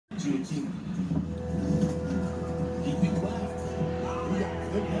Look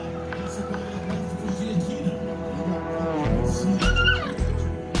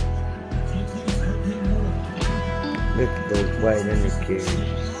at those white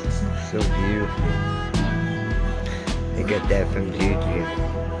undercarriages. So beautiful. They got that from Juju.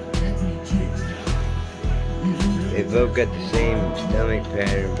 They both got the same stomach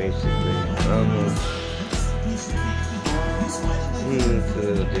pattern, basically. Almost. It's a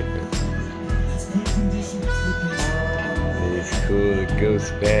little different. But it's cool, the ghost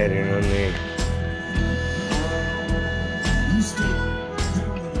pattern on there.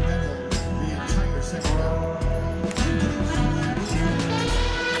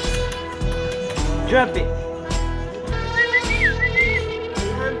 Drop it.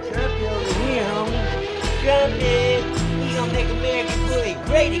 I'm Trumpy over here, homie. Trumpy. We gonna make American Bully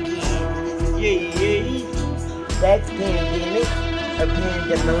great again. Yeah. That's Pandemic, or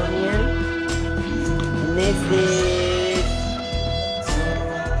Pandemonium. And this is...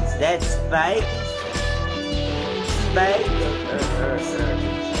 That's Spike. Spike,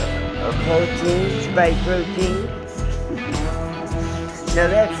 or protein, Spike protein. No,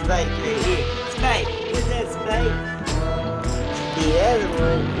 that's Spike right here. Spike, what's that, Spike? The other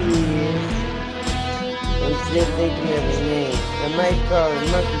one is... I'm still thinking of the name. I might call it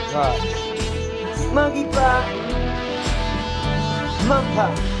Monkeypox. Monkeypox!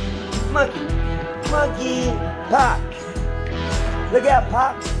 Monkeypox! Look out,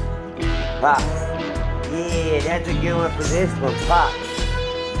 Pox! Pox. Yeah, that's a good one for this one, Pox.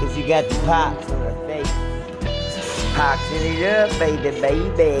 Cause you got the pox on her face. Poxing it up, baby.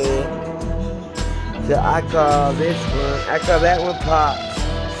 So I call that one Pox.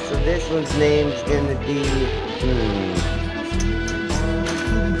 So this one's name is gonna be,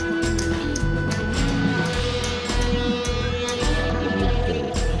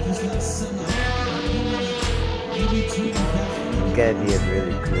 It's gotta be a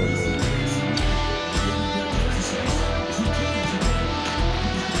really cool name.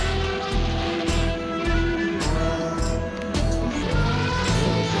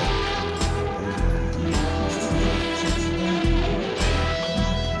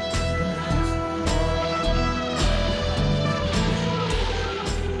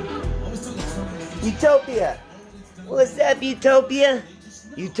 Utopia! What's up, Utopia?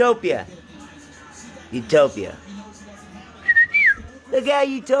 Utopia. Look out,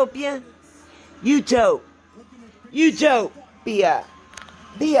 Utopia. Utopia. Utopia.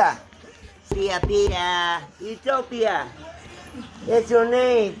 That's your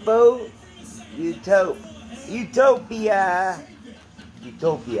name, boo. Utopia.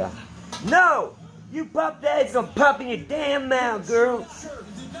 No! You pop that, it's gonna pop in your damn mouth, girl.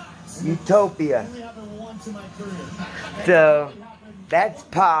 Utopia. So, that's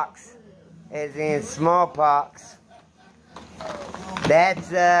pox, as in smallpox. That's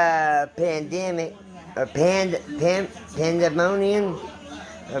pandemic, or pandemonium,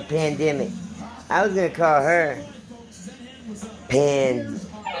 or pandemic. I was gonna call her panic,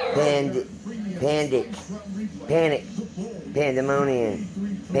 pandemonium, pandemonium,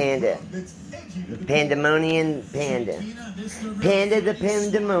 panda the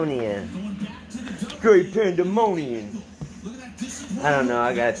pandemonium, straight pandemonium. I don't know,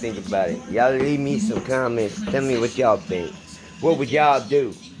 I gotta think about it. Y'all leave me some comments, tell me what y'all think. What would y'all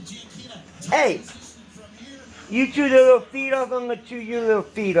do? Hey! You chew the little feet off, I'm gonna chew your little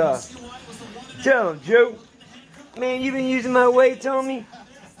feet off. Tell them, Joe. Man, you been using my weights on me?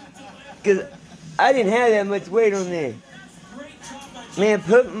 Cause I didn't have that much weight on there. Man,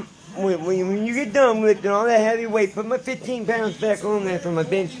 when you get done lifting all that heavy weight, put my 15 pounds back on there for my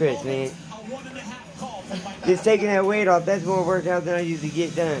bench press, man. Just taking that weight off, that's more workout than I usually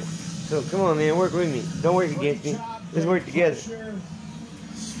get done. So come on, man, work with me. Don't work against me. Let's work together.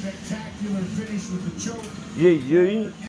 Yeah.